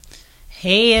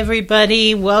Hey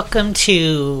everybody, welcome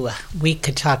to We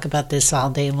Could Talk About This All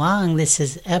Day Long. This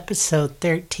is episode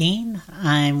 13.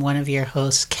 I'm one of your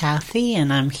hosts, Kathy,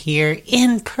 and I'm here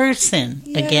in person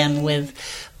again with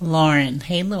Lauren.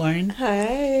 Hey Lauren.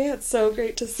 Hi, it's so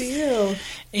great to see you.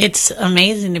 It's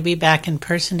amazing to be back in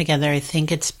person together. I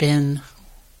think it's been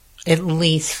at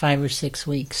least 5 or 6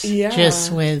 weeks. Yeah.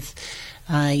 Just with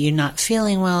you not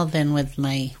feeling well, then with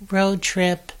my road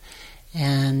trip,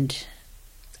 and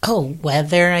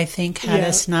weather, I think, had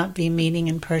us not be meeting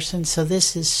in person. So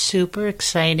this is super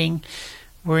exciting.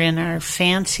 We're in our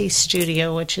fancy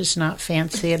studio, which is not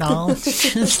fancy at all.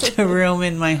 It's just a room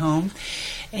in my home.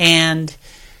 And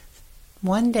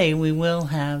one day we will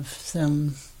have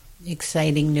some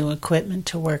exciting new equipment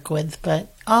to work with,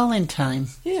 but all in time.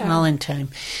 Yeah. All in time.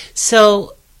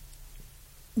 So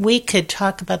We Could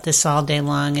Talk About This All Day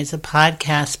Long is a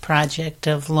podcast project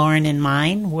of Lauren and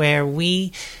mine, where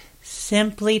we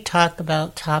simply talk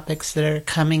about topics that are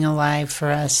coming alive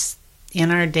for us in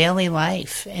our daily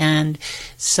life. And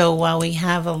so while we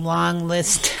have a long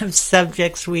list of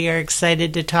subjects we are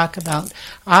excited to talk about,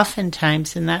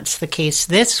 oftentimes, and that's the case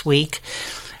this week,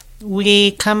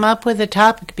 we come up with a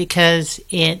topic because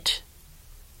it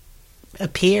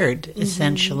appeared,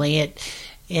 essentially.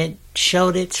 It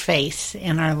showed its face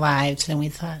in our lives, and we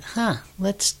thought,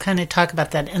 let's kind of talk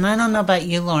about that. And I don't know about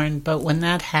you, Lauren, but when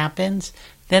that happens,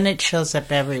 then it shows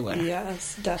up everywhere.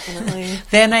 Yes, definitely.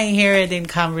 Then I hear it in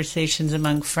conversations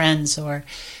among friends, or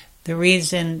the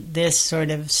reason this sort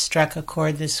of struck a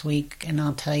chord this week, and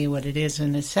I'll tell you what it is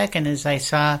in a second, is I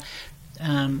saw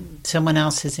someone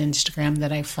else's Instagram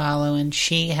that I follow, and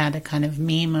she had a kind of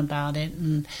meme about it,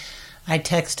 and I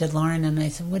texted Lauren and I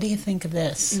said, what do you think of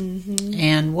this? Mm-hmm.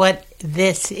 And what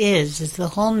this is the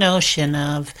whole notion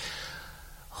of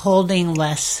holding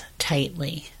less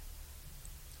tightly,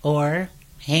 or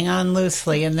hang on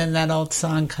loosely, and then that old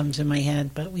song comes in my head,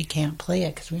 but we can't play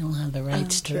it because we don't have the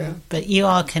rights to it. But you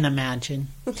all can imagine.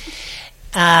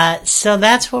 So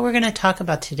that's what we're going to talk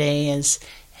about today, is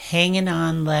hanging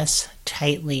on less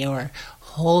tightly, or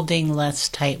holding less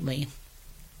tightly.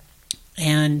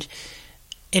 And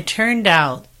it turned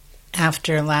out,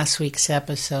 after last week's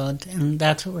episode, and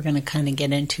that's what we're going to kind of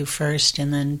get into first,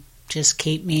 and then just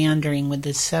keep meandering with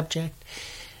this subject,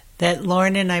 that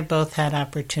Lauren and I both had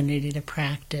opportunity to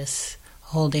practice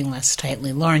holding less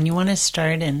tightly. Lauren, you want to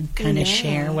start and kind of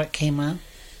share what came up?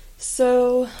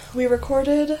 So we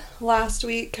recorded last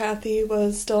week. Kathy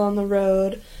was still on the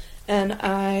road, and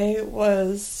I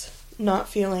was not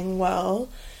feeling well.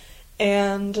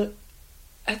 And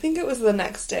I think it was the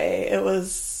next day.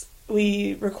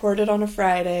 We recorded on a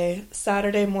Friday.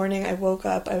 Saturday morning I woke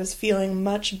up. I was feeling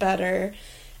much better.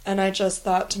 And I just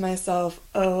thought to myself,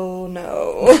 oh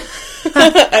no,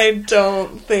 I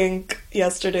don't think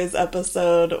yesterday's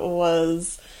episode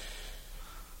was,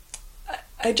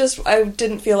 I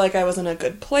didn't feel like I was in a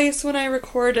good place when I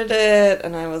recorded it,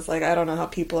 and I was like, I don't know how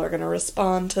people are going to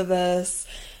respond to this.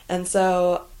 And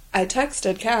so I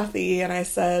texted Kathy and I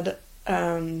said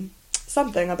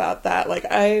something about that, like,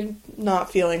 I'm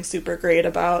not feeling super great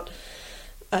about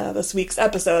this week's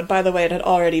episode. By the way, it had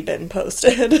already been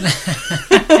posted.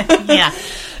 Yeah,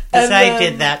 because I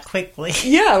did that quickly.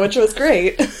 Yeah, which was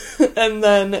great. And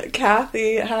then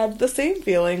Kathy had the same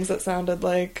feelings, it sounded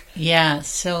like. Yeah,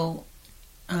 so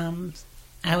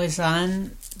I was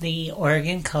on the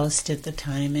Oregon coast at the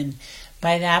time, and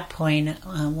by that point,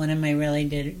 one of my really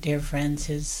dear friends,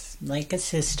 who's like a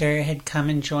sister, had come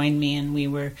and joined me, and we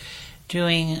were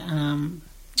doing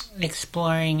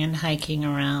exploring and hiking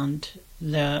around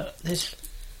this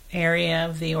area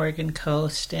of the Oregon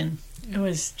coast, and it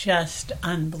was just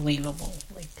unbelievable.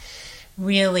 Like,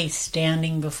 really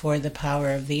standing before the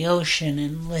power of the ocean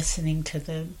and listening to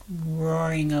the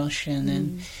roaring ocean,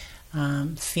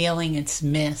 and feeling its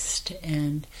mist,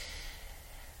 and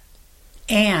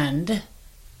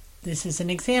this is an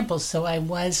example. So I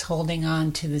was holding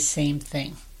on to the same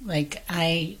thing. Like,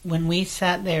 when we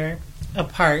sat there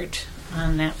apart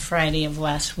on that Friday of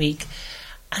last week,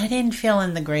 I didn't feel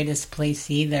in the greatest place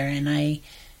either, and I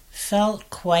felt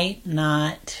quite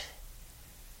not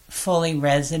fully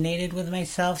resonated with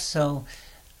myself. So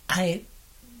I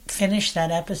finished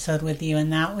that episode with you,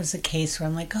 and that was a case where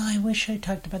I'm like, I wish I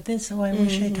talked about this, I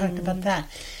wish I talked about that.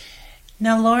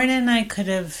 Now, Lauren and I could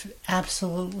have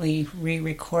absolutely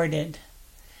re-recorded.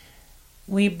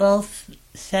 We both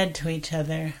said to each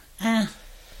other,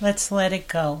 let's let it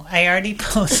go. I already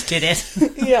posted it.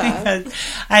 Yeah. Because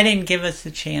I didn't give us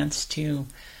a chance to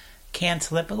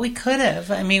cancel it, but we could have.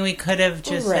 I mean, we could have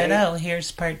just said,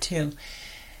 here's part 2.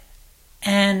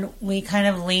 And we kind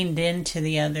of leaned into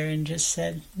the other and just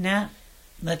said,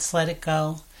 let's let it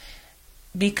go.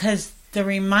 because the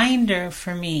reminder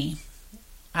for me,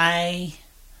 I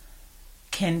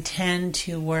can tend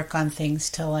to work on things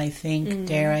till I think,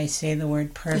 dare I say the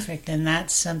word perfect, and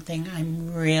that's something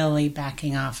I'm really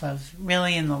backing off of,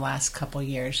 really in the last couple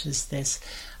years, is this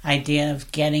idea of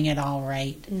getting it all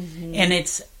right. And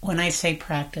it's, when I say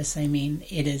practice, I mean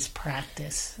it is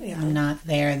practice. I'm not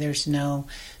there. There's no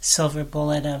silver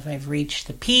bullet of I've reached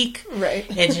the peak. Right.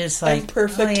 It's just like,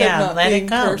 perfect, oh yeah, let it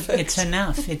go. Perfect. It's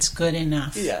enough. It's good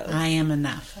enough. Yes. I am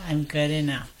enough. I'm good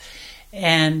enough.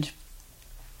 And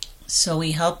so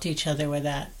we helped each other with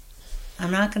that.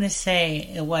 I'm not going to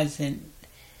say it wasn't.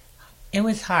 It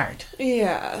was hard.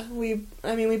 Yeah, we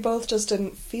both just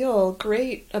didn't feel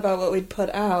great about what we'd put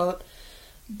out,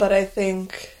 but I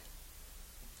think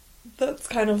that's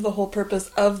kind of the whole purpose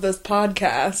of this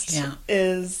podcast,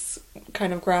 is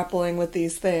kind of grappling with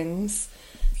these things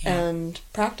and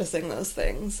practicing those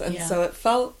things. And so it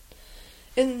felt,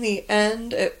 in the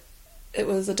end, it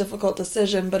was a difficult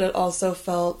decision, but it also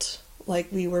felt like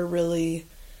we were really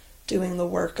doing the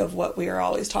work of what we are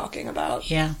always talking about.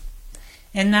 Yeah.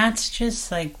 And that's just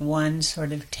like one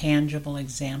sort of tangible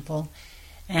example.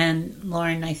 And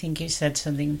Lauren, I think you said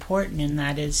something important, and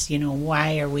that is,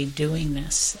 why are we doing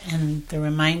this? And the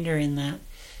reminder in that,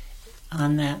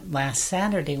 on that last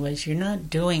Saturday, was you're not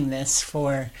doing this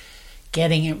for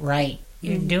getting it right.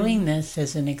 You're doing this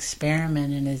as an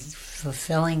experiment and as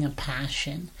fulfilling a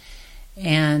passion.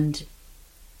 And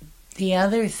the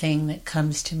other thing that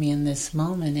comes to me in this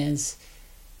moment is,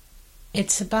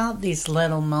 it's about these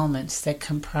little moments that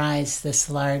comprise this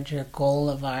larger goal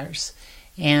of ours.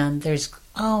 And there's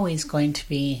always going to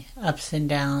be ups and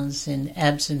downs and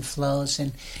ebbs and flows.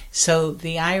 And so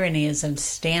the irony is, I'm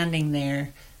standing there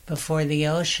before the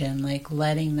ocean, like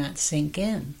letting that sink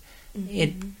in.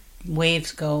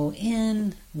 Waves go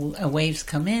in, waves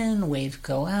come in, waves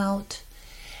go out.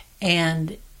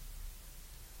 And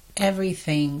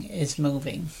everything is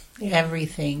moving.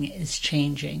 Everything is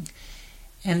changing.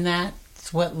 And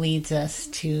that's what leads us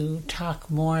to talk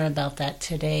more about that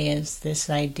today, is this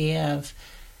idea of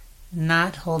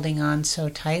not holding on so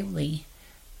tightly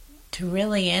to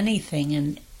really anything.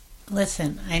 And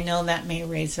listen, I know that may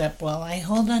raise up, well, I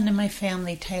hold on to my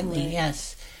family tightly. Right.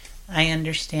 Yes, I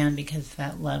understand, because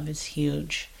that love is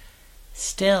huge.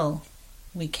 Still,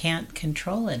 we can't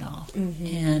control it all.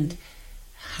 And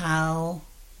how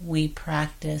we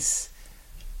practice,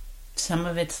 some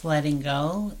of it's letting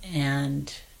go,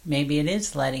 and maybe it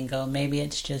is letting go. Maybe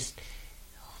it's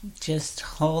just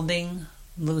holding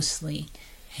loosely,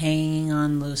 hanging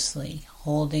on loosely,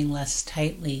 holding less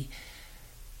tightly,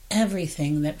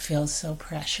 everything that feels so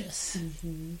precious.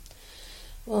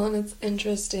 Well, and it's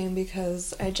interesting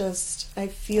because I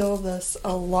feel this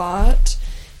a lot,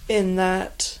 in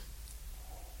that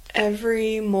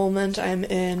every moment I'm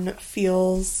in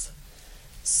feels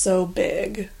so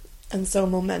big and so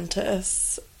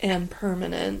momentous and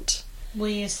permanent. Will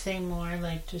you say more,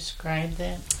 like describe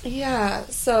that? Yeah,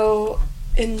 so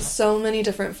in so many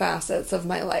different facets of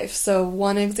my life. So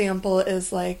one example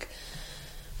is like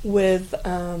with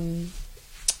when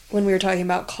we were talking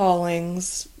about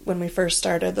callings when we first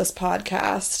started this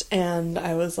podcast, and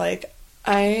I was like,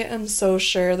 I am so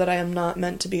sure that I am not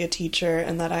meant to be a teacher,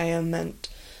 and that I am meant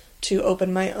to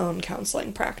open my own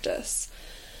counseling practice.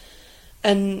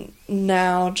 And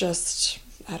now, just,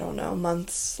 I don't know,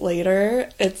 months later,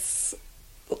 it's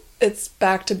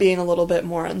back to being a little bit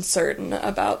more uncertain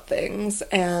about things.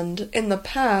 And in the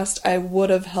past, I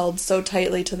would have held so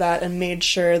tightly to that and made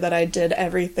sure that I did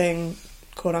everything,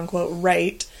 quote unquote,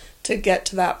 right to get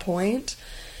to that point.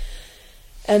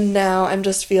 And now I'm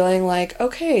just feeling like,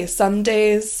 okay, some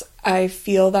days I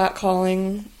feel that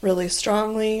calling really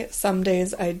strongly, some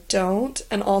days I don't,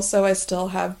 and also I still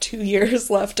have 2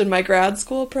 years left in my grad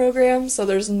school program, so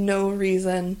there's no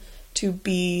reason to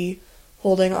be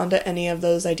holding on to any of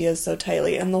those ideas so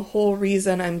tightly. And the whole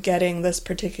reason I'm getting this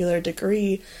particular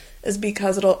degree is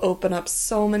because it'll open up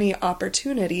so many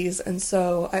opportunities, and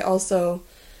so I also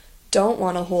don't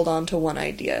want to hold on to one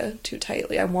idea too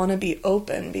tightly. I want to be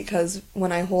open, because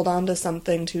when I hold on to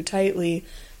something too tightly,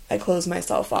 I close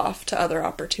myself off to other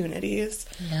opportunities.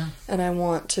 Yeah. And I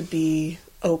want to be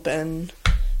open,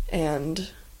 and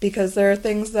because there are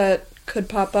things that could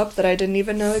pop up that I didn't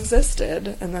even know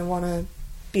existed, and I want to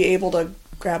be able to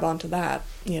grab onto that,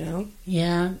 you know?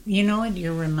 Yeah. You know what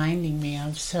you're reminding me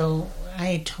of? So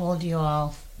I told you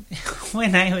all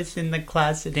when I was in the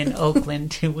closet in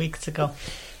Oakland 2 weeks ago,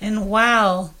 and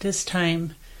wow, does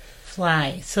time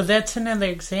fly. So that's another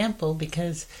example,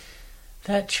 because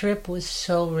that trip was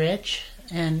so rich,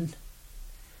 and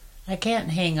I can't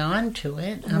hang on to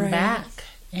it. I'm back.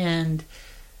 And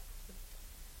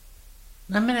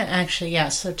I'm going to actually,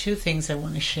 so two things I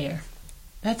want to share.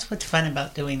 That's what's fun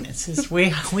about doing this, is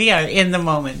we are in the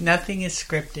moment. Nothing is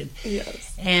scripted.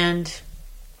 Yes. And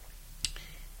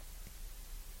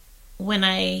when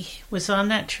I was on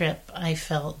that trip, I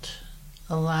felt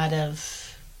a lot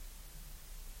of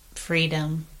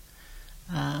freedom.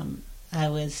 I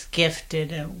was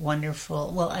gifted a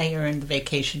wonderful, I earned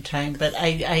vacation time, but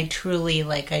I truly,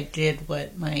 I did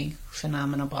what my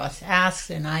phenomenal boss asked,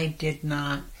 and I did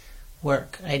not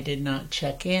work. I did not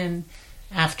check in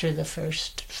after the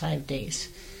first 5 days.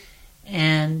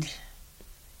 And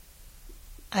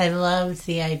I loved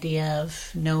the idea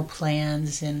of no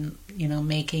plans and,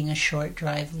 making a short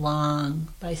drive long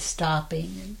by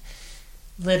stopping and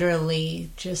literally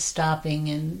just stopping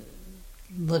and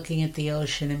looking at the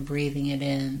ocean and breathing it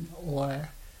in, or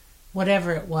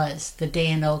whatever it was. The day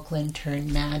in Oakland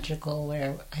turned magical,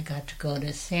 where I got to go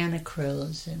to Santa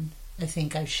Cruz, and I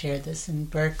think I've shared this in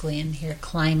Berkeley, and hear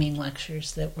climbing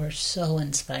lectures that were so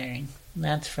inspiring.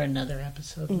 That's for another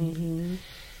episode. Mm-hmm.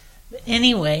 But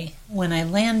anyway, when I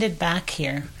landed back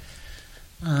here,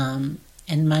 and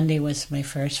Monday was my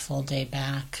first full day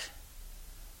back,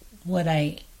 what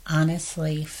I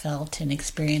honestly felt and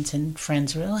experienced, and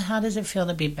friends were, how does it feel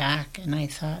to be back? And I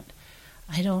thought,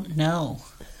 I don't know.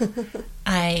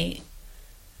 I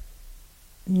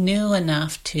knew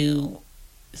enough to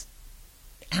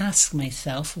ask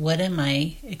myself, what am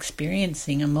I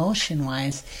experiencing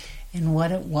emotion-wise? And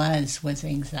what it was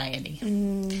anxiety.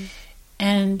 Mm.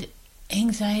 And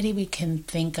anxiety we can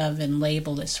think of and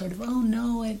label as sort of,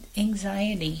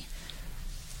 anxiety.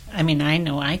 I mean, I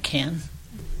know I can.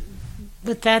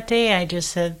 But that day I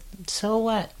just said, so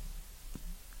what?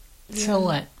 Yeah. So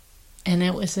what? And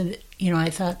it was, I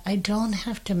thought, I don't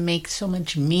have to make so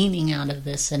much meaning out of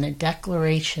this and a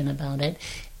declaration about it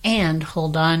and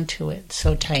hold on to it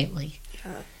so tightly.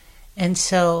 Yeah. And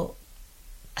so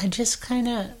I just kind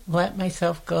of let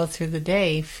myself go through the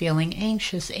day feeling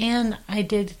anxious. And I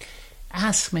did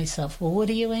ask myself, what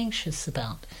are you anxious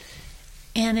about?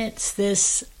 And it's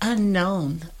this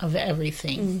unknown of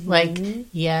everything. Mm-hmm.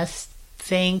 Yes,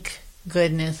 thank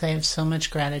goodness I have so much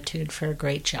gratitude for a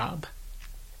great job.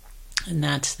 And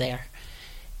that's there.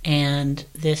 And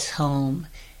this home.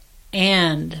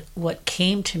 And what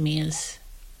came to me is,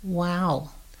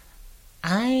 wow,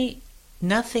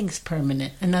 nothing's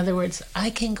permanent. In other words, I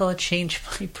can go change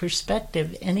my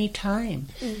perspective anytime.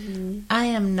 Mm-hmm. I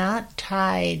am not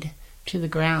tied to the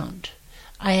ground.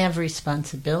 I have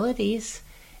responsibilities,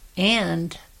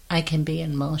 and I can be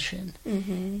in motion.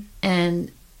 Mm-hmm.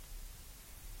 And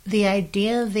the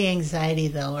idea of the anxiety,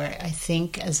 though, or I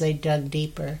think as I dug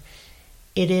deeper,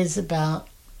 it is about,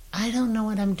 I don't know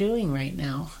what I'm doing right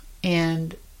now.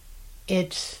 And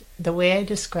it's, the way I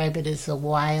describe it is a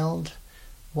wild,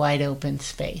 wide open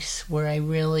space where I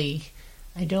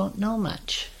don't know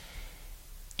much.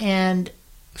 And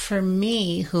for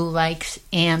me, who likes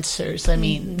answers, I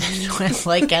mean, I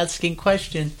like asking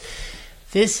questions,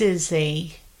 this is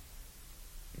a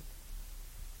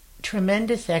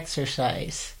tremendous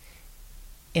exercise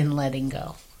in letting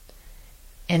go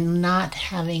and not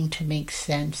having to make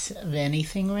sense of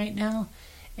anything right now.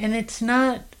 And it's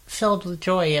not filled with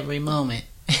joy every moment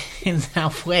in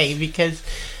that way,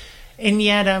 and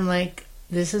yet I'm like,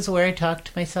 this is where I talk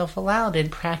to myself aloud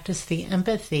and practice the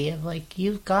empathy of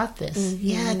you've got this. Mm-hmm.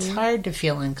 Yeah, it's hard to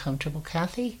feel uncomfortable,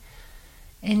 Kathy,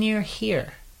 and you're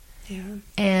here. Yeah.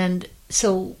 And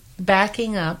so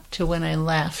backing up to when I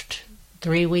left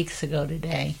 3 weeks ago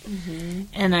today,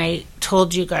 and I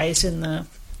told you guys in the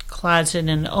closet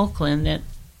in Oakland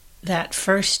that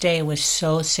first day was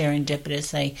so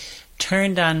serendipitous. I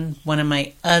turned on one of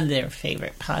my other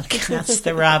favorite podcasts,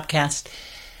 the Robcast,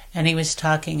 and he was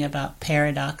talking about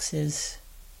paradoxes.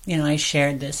 I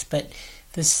shared this, but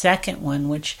the second one,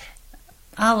 which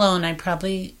I'll own, I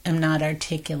probably am not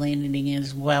articulating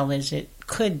as well as it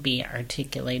could be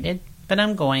articulated, but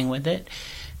I'm going with it.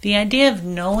 The idea of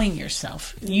knowing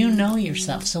yourself. You know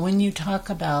yourself. So when you talk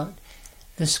about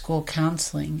the school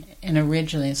counseling, and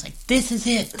originally it's this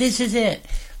is it.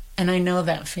 And I know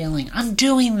that feeling. I'm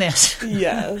doing this.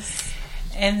 Yes.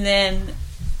 And then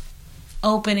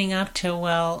opening up to,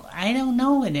 I don't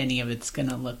know what any of it's going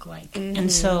to look like. Mm-hmm.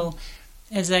 And so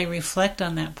as I reflect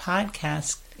on that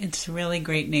podcast, it's a really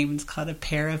great name. It's called A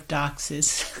Pair of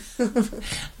Doxes,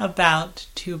 about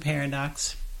two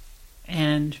paradox.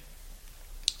 And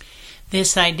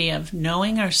this idea of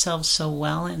knowing ourselves so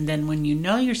well, and then when you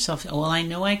know yourself, I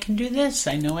know I can do this,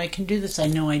 I know I can do this, I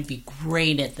know I'd be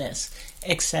great at this,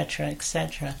 etc.,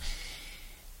 etc.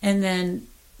 And then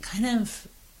kind of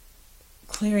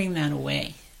clearing that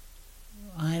away.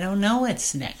 I don't know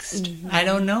what's next. Mm-hmm. I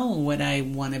don't know what I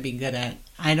want to be good at.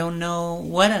 I don't know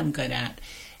what I'm good at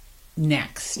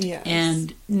next. Yes.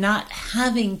 And not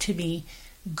having to be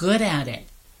good at it,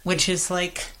 which is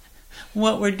like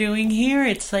what we're doing here.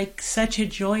 It's like such a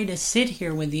joy to sit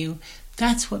here with you.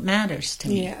 That's what matters to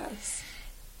me. Yes.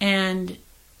 And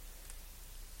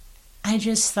I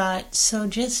just thought, so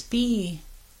just be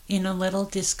in a little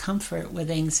discomfort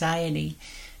with anxiety,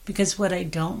 because what I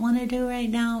don't want to do right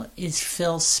now is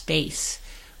fill space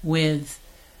with,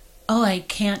 oh, I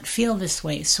can't feel this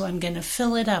way, so I'm going to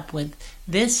fill it up with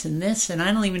this and this, and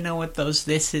I don't even know what those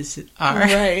thises are.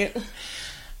 Right.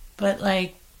 But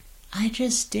like, I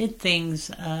just did things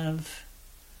of,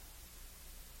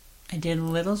 I did a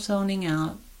little zoning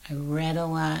out. I read a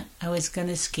lot. I was going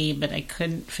to ski, but I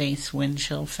couldn't face wind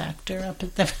chill factor up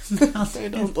at the mountain. I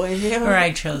don't blame you. Or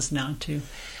I chose not to.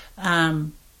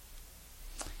 And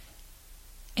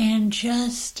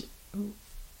just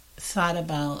thought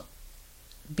about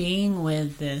being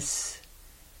with this.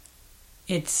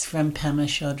 It's from Pema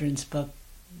Chodron's book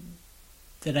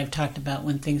that I've talked about,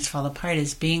 When Things Fall Apart,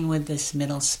 is being with this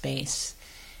middle space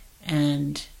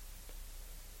and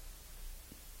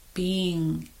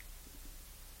being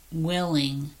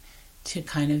willing to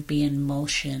kind of be in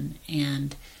motion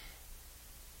and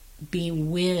be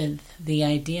with the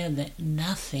idea that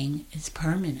nothing is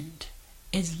permanent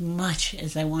as much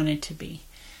as I want it to be.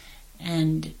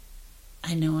 And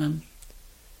I know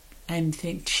I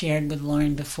shared with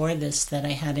Lauren before this that I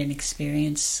had an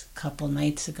experience a couple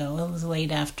nights ago. It was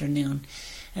late afternoon,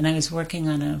 and I was working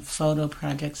on a photo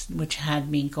project which had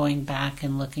me going back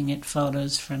and looking at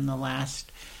photos from the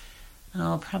last,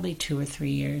 probably 2 or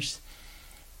 3 years,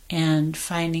 and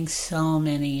finding so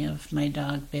many of my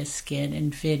dog Biscuit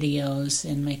and videos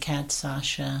and my cat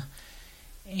Sasha.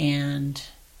 And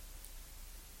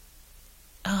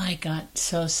I got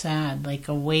so sad, like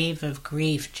a wave of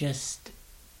grief just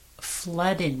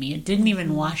flooded me. It didn't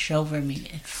even wash over me,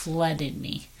 it flooded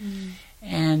me.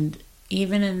 And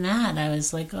even in that, I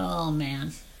was like, oh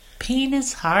man, pain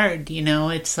is hard,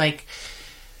 it's like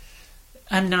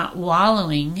I'm not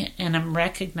wallowing, and I'm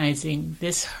recognizing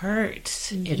this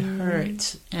hurts. It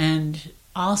hurts. And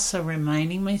also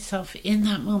reminding myself in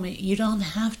that moment, you don't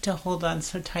have to hold on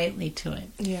so tightly to it.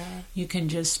 Yeah. You can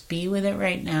just be with it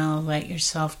right now, let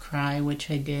yourself cry, which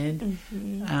I did.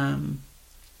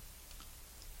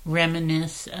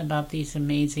 Reminisce about these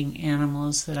amazing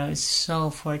animals that I was so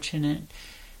fortunate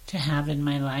to have in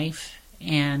my life,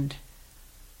 and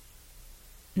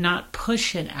not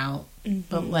push it out,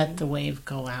 but let the wave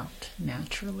go out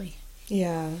naturally.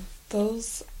 Yeah,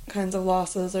 those kinds of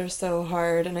losses are so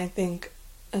hard, and I think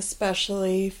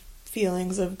especially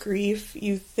feelings of grief,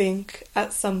 you think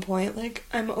at some point, like,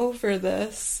 I'm over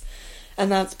this,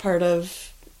 and that's part of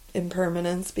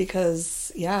impermanence,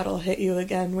 because it'll hit you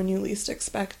again when you least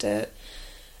expect it.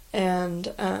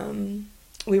 And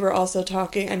we were also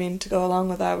talking, to go along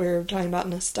with that, we were talking about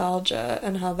nostalgia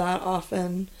and how that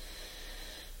often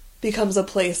becomes a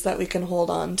place that we can hold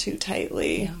on to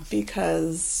tightly,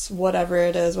 because whatever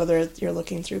it is, whether you're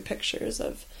looking through pictures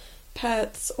of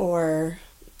pets or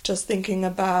just thinking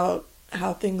about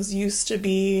how things used to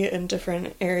be in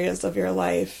different areas of your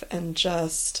life, and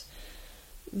just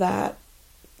that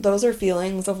those are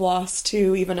feelings of loss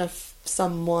too, even if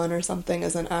someone or something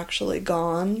isn't actually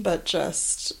gone, but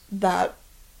just that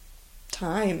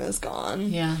time is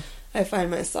gone. Yeah. I find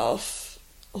myself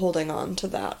holding on to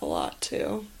that a lot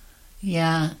too.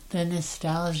 Yeah, the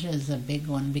nostalgia is a big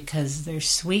one, because there's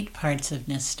sweet parts of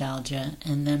nostalgia,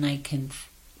 and then I can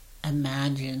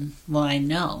imagine, I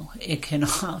know it can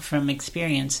all from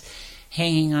experience,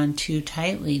 hanging on too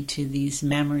tightly to these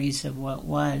memories of what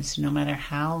was, no matter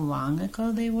how long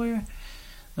ago they were.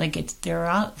 Like it's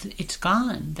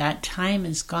gone. That time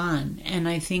is gone. And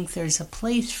I think there's a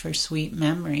place for sweet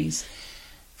memories,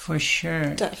 for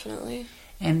sure. Definitely.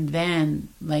 And then,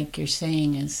 like you're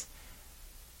saying, is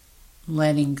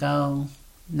letting go,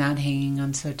 not hanging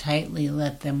on so tightly,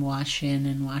 let them wash in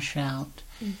and wash out.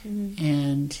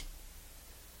 And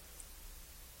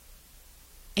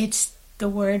it's the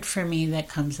word for me that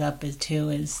comes up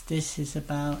is this is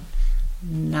about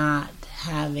not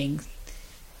having,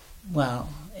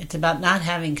 it's about not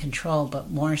having control, but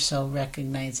more so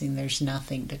recognizing there's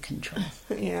nothing to control.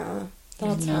 Yeah,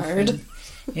 that's hard.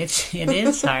 It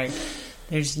is hard.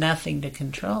 There's nothing to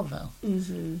control, though.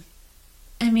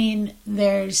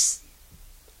 There's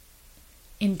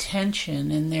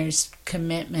intention, and there's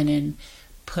commitment in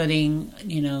putting,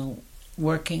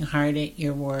 working hard at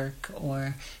your work,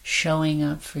 or showing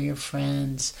up for your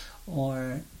friends,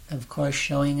 or, of course,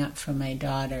 showing up for my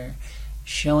daughter,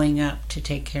 showing up to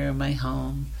take care of my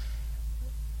home,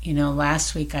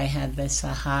 last week I had this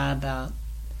aha about,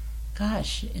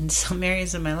 gosh, in some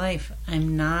areas of my life,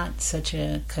 I'm not such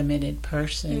a committed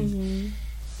person.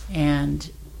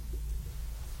 And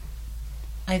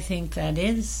I think I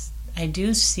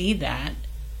do see that,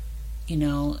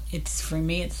 for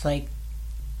me, it's like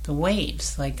the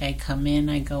waves. Like I come in,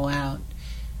 I go out.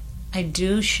 I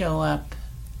do show up,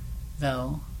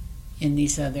 though, in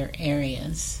these other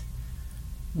areas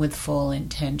with full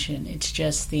intention. It's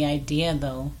just the idea,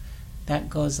 though, that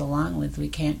goes along with we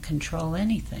can't control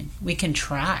anything. We can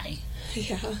try.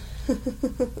 Yeah.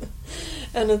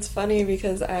 And it's funny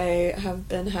because I have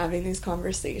been having these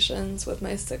conversations with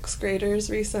my 6th graders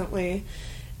recently,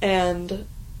 and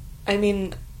I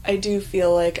mean, I do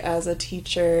feel like as a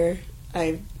teacher,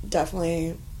 I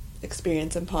definitely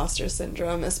experience imposter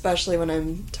syndrome, especially when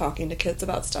I'm talking to kids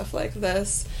about stuff like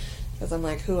this, because I'm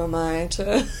like, who am I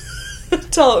to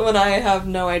tell when I have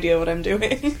no idea what I'm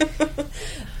doing?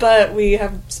 But we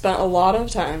have spent a lot of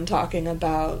time talking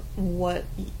about what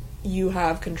you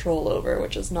have control over,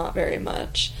 which is not very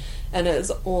much, and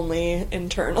is only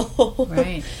internal.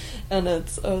 Right. And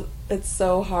it's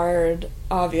so hard,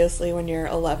 obviously, when you're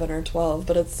 11 or 12,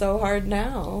 but it's so hard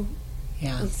now.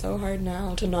 Yeah. It's so hard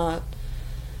now to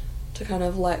kind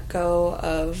of let go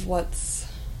of what's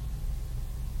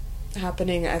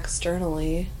happening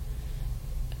externally.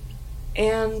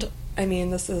 And, I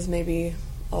mean, this is maybe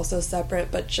also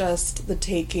separate, but just the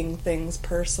taking things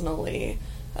personally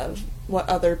of what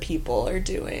other people are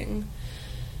doing.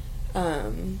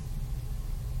 And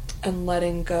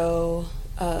letting go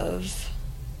of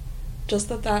just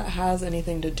that has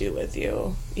anything to do with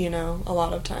you, a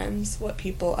lot of times what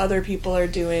other people are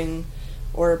doing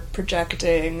or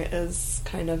projecting is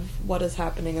kind of what is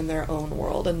happening in their own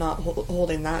world, and not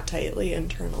holding that tightly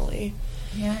internally.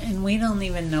 Yeah, and we don't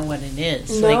even know what it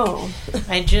is. No. Like,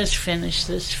 I just finished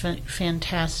this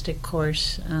fantastic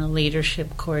course,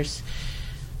 leadership course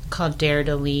called Dare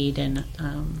to Lead, and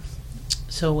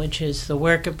which is the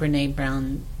work of Brené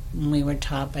Brown. We were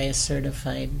taught by a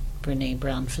certified Brené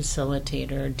Brown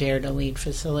facilitator, or Dare to Lead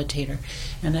facilitator,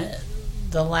 and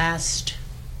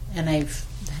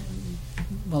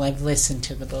I've listened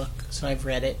to the book, so I've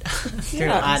read it through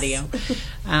audio,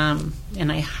 and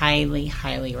I highly,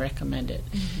 highly recommend it,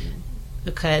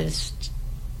 because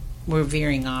we're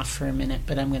veering off for a minute,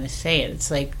 but I'm going to say it.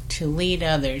 It's like, to lead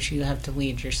others, you have to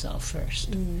lead yourself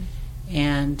first.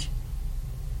 And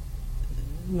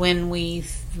when we,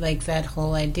 like that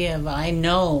whole idea of, I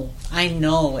know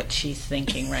what she's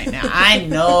thinking right now. I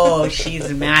know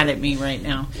she's mad at me right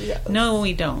now. Yes. No,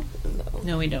 we don't.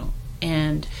 No, we don't.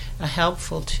 And a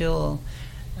helpful tool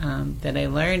that I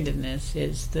learned in this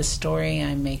is the story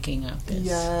I'm making up is.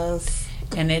 Yes.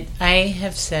 And I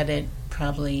have said it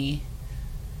probably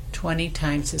 20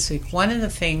 times this week. One of the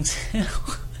things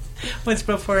was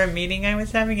before a meeting I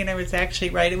was having, and I was actually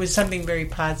right. It was something very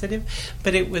positive,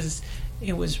 but it was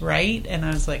right, and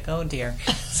I was like, oh dear.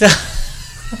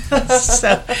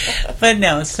 But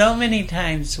no, so many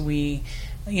times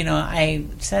I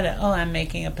said, I'm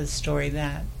making up a story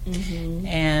that.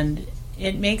 And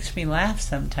it makes me laugh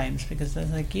sometimes, because I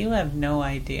was like, you have no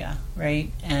idea,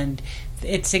 right? And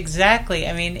it's exactly,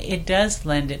 it does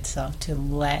lend itself to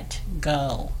let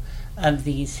go of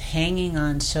these hanging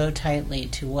on so tightly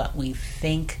to what we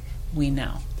think we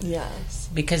know. Yes.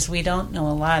 Because we don't know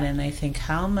a lot, and I think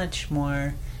how much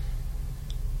more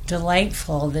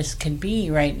delightful this could be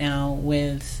right now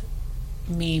with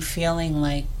me feeling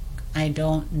like I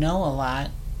don't know a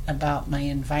lot about my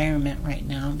environment right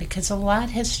now, because a lot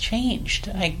has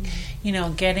changed.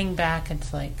 Getting back,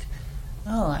 it's like,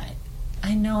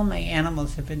 I know my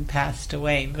animals have been passed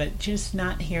away, but just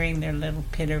not hearing their little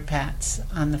pitter-pats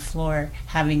on the floor,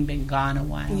 having been gone a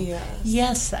while.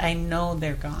 Yes, I know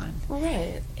they're gone.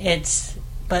 Right.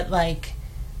 But like,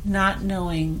 not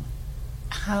knowing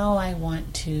how I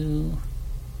want to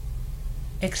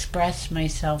express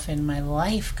myself in my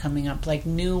life coming up, like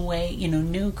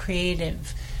new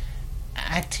creative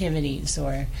activities,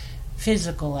 or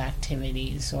physical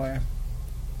activities, or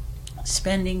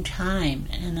spending time,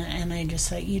 and I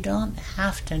just like, you don't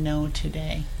have to know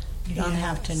today. You don't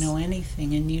have to know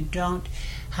anything, and you don't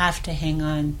have to hang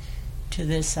on to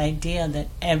this idea that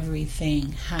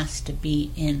everything has to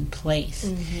be in place.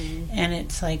 And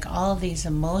it's like all these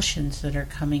emotions that are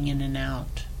coming in and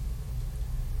out,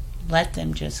 let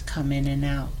them just come in and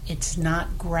out. It's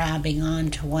not grabbing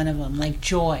on to one of them, like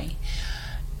joy,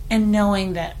 and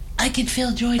knowing that I can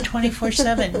feel joy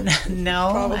 24/7. No,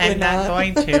 Probably I'm not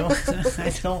going to. I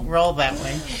don't roll that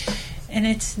way. And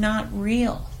it's not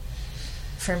real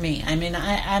for me.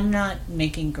 I'm not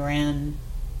making grand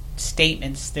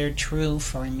statements. They're true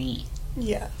for me.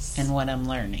 Yes. and what I'm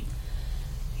learning.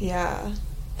 Yeah.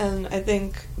 And I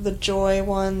think the joy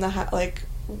one, like,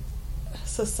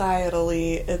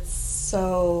 societally, it's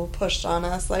so pushed on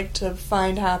us, like, to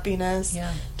find happiness,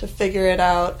 to figure it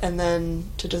out, and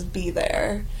then to just be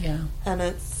there. Yeah. And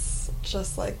it's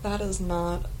just like, that is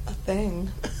not a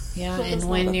thing. Yeah, and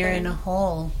when you're in a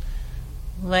hole,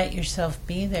 let yourself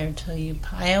be there till you...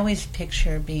 I always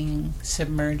picture being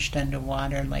submerged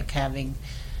underwater, like having...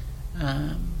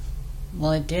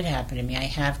 well, it did happen to me. I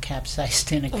have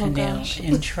capsized in a canoe,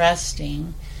 and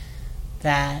trusting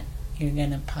that you're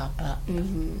going to pop up.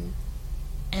 Mm-hmm.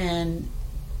 And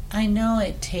I know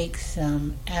it takes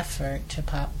some effort to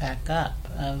pop back up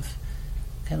of,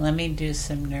 okay, let me do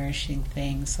some nourishing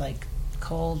things like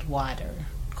cold water,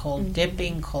 cold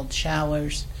dipping, cold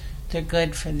showers. They're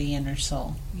good for the inner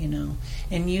soul, you know.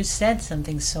 And you said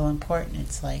something so important.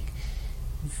 It's like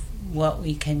what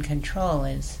we can control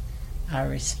is our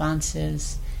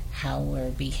responses, how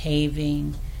we're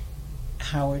behaving,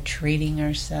 how we're treating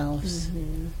ourselves.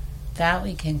 Mm-hmm. That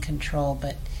we can control,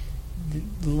 but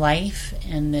life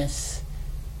and this,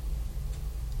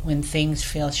 when things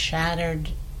feel shattered,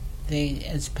 they,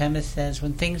 as Pema says,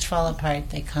 when things fall apart,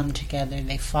 they come together.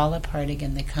 They fall apart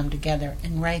again, they come together.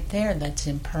 And right there, that's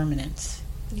impermanence.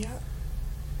 Yeah.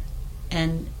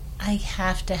 And I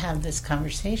have to have this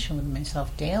conversation with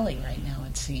myself daily right now,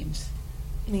 it seems.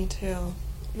 Me too.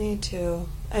 Me too.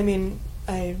 I mean,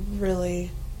 I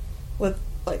really, with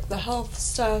like the health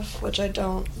stuff, which I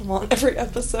don't want every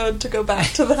episode to go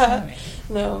back to that. Right.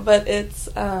 No, but it's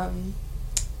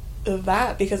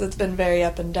that, because it's been very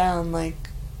up and down. Like,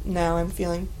 now I'm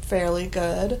feeling fairly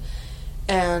good,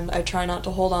 and I try not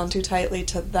to hold on too tightly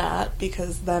to that,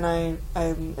 because then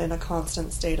I'm in a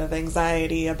constant state of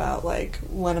anxiety about, like,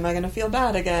 when am I going to feel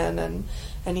bad again, and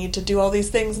I need to do all these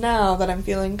things now that I'm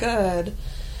feeling good.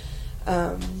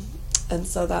 And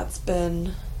so that's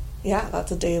been,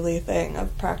 that's a daily thing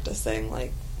of practicing,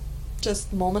 like,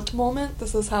 just moment to moment,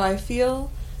 this is how I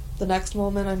feel. The next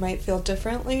moment I might feel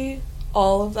differently.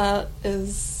 All of that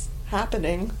is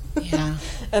happening. Yeah.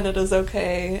 And it is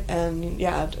okay. And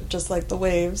just like the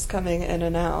waves coming in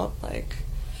and out, like.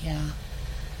 Yeah.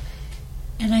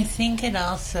 And I think it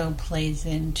also plays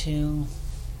into,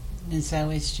 as I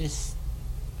was just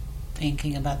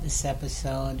thinking about this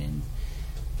episode and,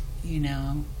 you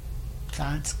know,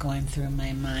 thoughts going through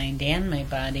my mind and my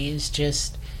body, is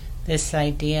just this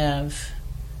idea of,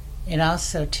 it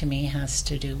also to me has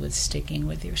to do with sticking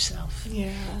with yourself.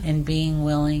 Yeah. And being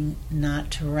willing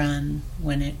not to run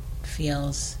when it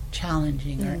feels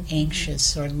challenging or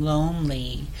anxious or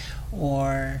lonely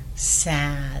or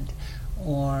sad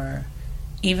or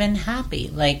even happy.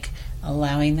 Like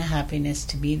allowing the happiness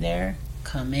to be there,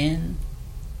 come in,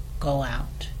 go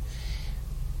out.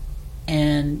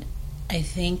 And I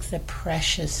think the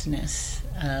preciousness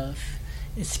of,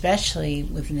 especially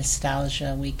with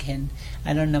nostalgia, we can,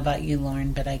 I don't know about you,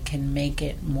 Lauren, but I can make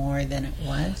it more than it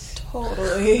was.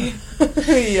 Totally.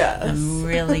 Yes. I'm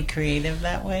really creative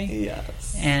that way.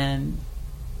 Yes. And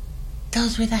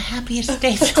those were the happiest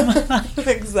days of my life.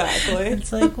 Exactly.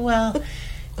 It's like, well,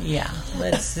 yeah,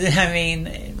 I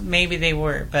mean, maybe they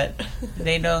were, but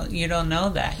you don't know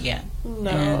that yet. No.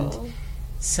 And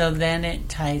so then it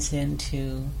ties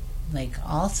into, like,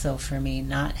 also for me,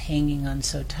 not hanging on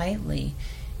so tightly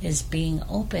is being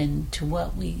open to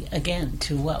what we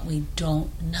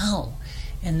don't know,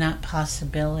 and that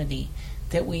possibility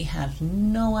that we have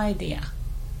no idea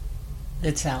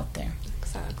that's out there.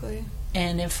 Exactly.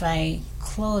 And if I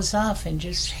close off and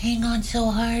just hang on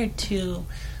so hard to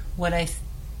what I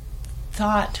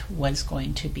thought was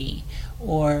going to be,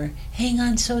 or hang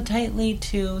on so tightly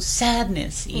to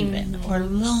sadness even, or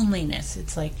loneliness,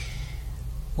 it's like,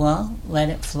 well, let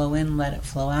it flow in, let it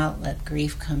flow out, let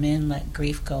grief come in, let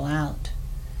grief go out.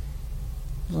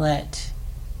 Let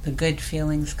the good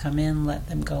feelings come in, let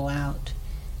them go out.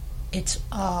 It's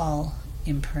all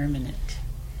impermanent.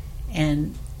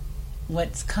 And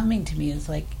what's coming to me is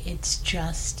like, it's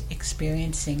just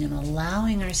experiencing and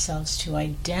allowing ourselves to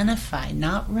identify,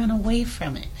 not run away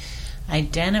from it.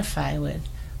 Identify with,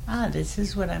 this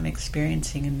is what I'm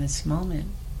experiencing in this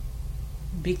moment.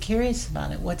 Be curious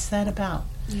about it. What's that about?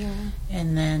 Yeah.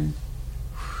 And then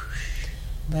whoosh,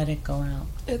 let it go out.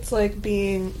 It's like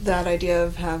being that idea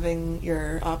of having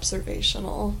your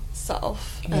observational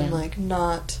self and like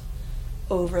not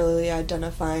overly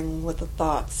identifying with the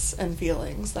thoughts and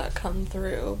feelings that come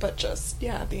through, but just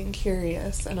being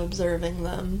curious and observing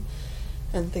them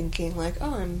and thinking like,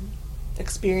 oh, I'm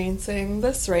experiencing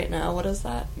this right now, what does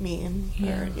that mean?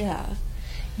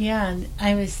 And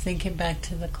I was thinking back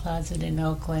to the closet in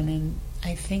Oakland, and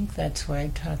I think that's where I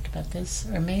talked about this,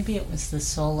 or maybe it was the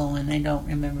solo one, I don't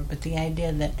remember, but the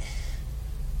idea that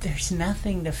there's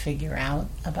nothing to figure out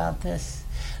about this.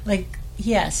 Like,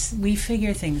 yes, we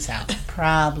figure things out.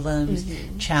 Problems,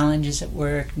 challenges at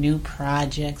work, new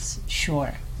projects,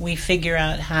 sure. We figure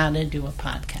out how to do a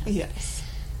podcast. Yes.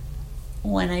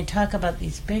 When I talk about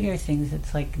these bigger things,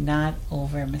 it's like not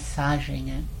over-massaging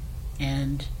it.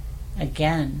 And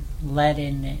again,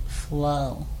 letting it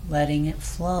flow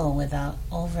without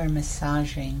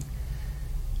over-massaging.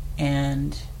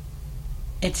 And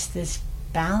it's this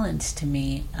balance to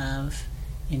me of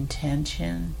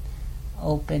intention,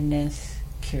 openness,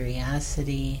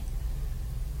 curiosity,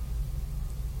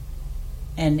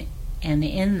 and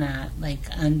in that, like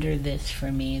under this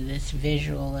for me, this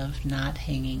visual of not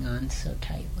hanging on so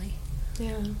tightly.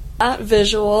 Yeah. That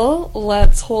visual,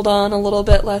 let's hold on a little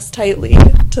bit less tightly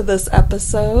to this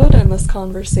episode and this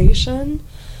conversation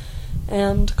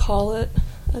and call it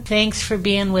Thanks for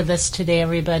being with us today,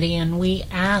 everybody, and we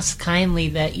ask kindly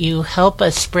that you help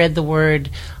us spread the word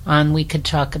on We Could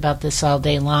Talk About This All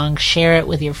Day Long. Share it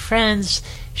with your friends.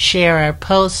 Share our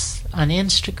posts on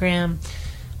Instagram.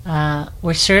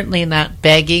 We're certainly not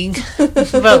begging,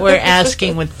 but we're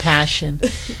asking with passion.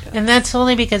 And that's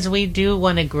only because we do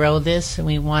want to grow this and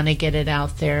we want to get it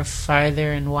out there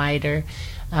farther and wider.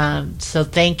 So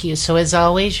thank you. So as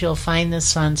always, you'll find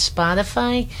this on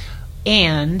Spotify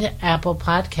and Apple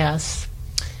Podcasts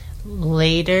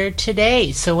later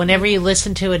today. So whenever you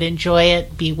listen to it, enjoy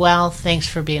it. Be well. Thanks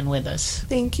for being with us.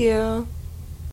 Thank you.